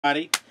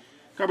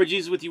Cardboard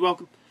Jesus with you,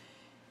 welcome.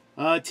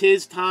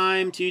 Tis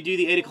time to do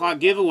the 8 o'clock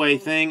giveaway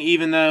thing,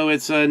 even though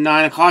it's 9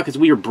 o'clock, because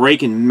we are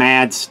breaking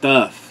mad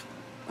stuff.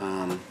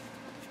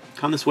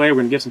 Come this way, we're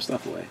going to give some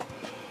stuff away.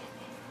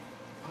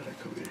 Why'd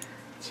I come here?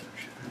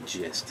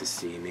 Just to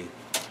see me.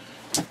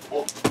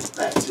 Oh,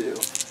 that too.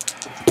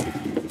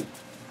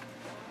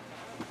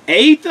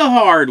 8 the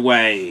hard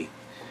way.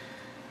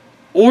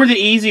 Or the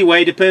easy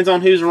way, depends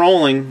on who's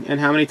rolling and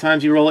how many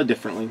times you roll it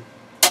differently.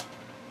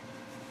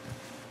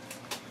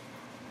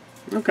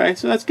 Okay,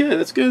 so that's good.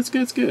 That's good. That's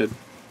good. That's good.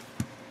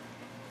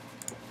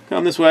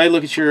 Come this way.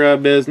 Look at your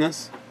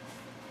business.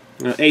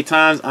 8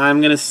 times. I'm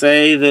going to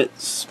say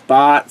that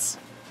spots.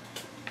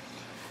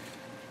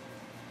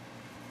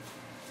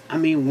 I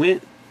mean,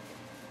 when.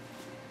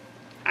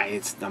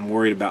 I'm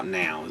worried about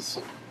nows.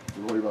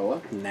 You worried about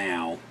what?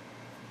 Now.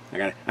 I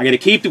gotta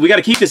keep. We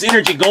gotta keep this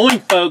energy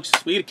going, folks.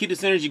 We gotta keep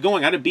this energy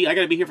going. I gotta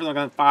be here for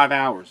like 5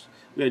 hours.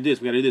 We gotta do this.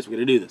 We gotta do this. We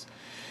gotta do this.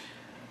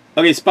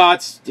 Okay,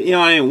 spots. You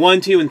know, I mean, 1,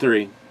 2, and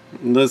 3.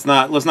 Let's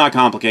not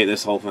complicate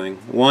this whole thing.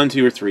 1,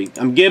 2, or 3.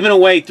 I'm giving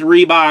away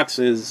 3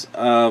 boxes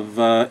of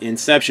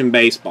Inception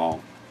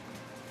Baseball.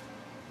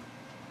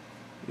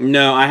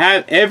 No, I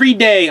have every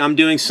day. I'm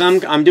doing some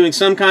kind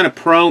of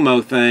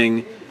promo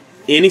thing.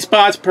 Any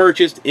spots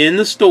purchased in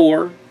the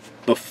store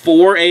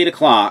before 8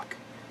 o'clock,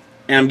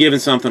 and I'm giving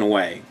something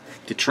away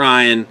to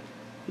try and,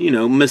 you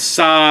know,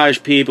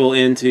 massage people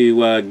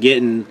into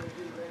getting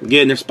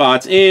their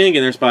spots in,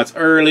 getting their spots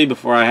early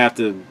before I have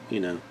to, you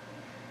know,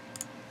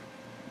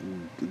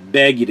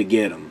 beg you to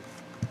get them.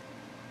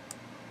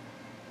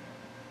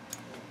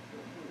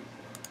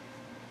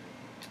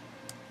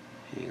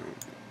 Hang on.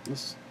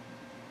 Let's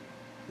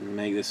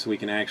make this so we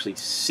can actually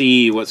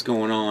see what's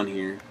going on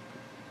here.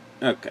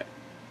 Okay.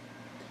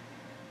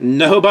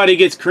 Nobody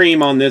gets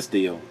cream on this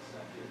deal.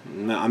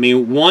 No, I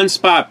mean, 1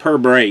 spot per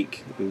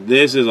break.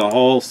 This is a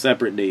whole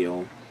separate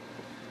deal.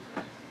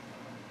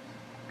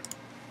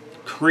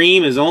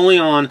 Cream is only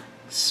on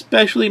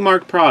specially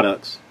marked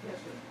products.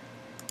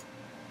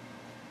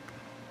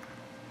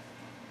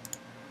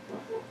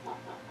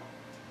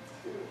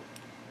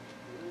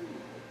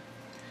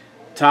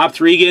 Top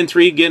 3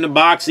 getting a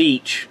box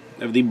each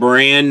of the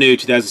brand new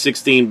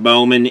 2016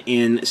 Bowman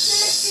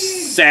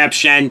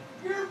Inception.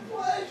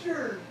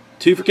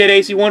 2 for Kate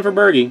AC, 1 for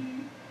Bergie.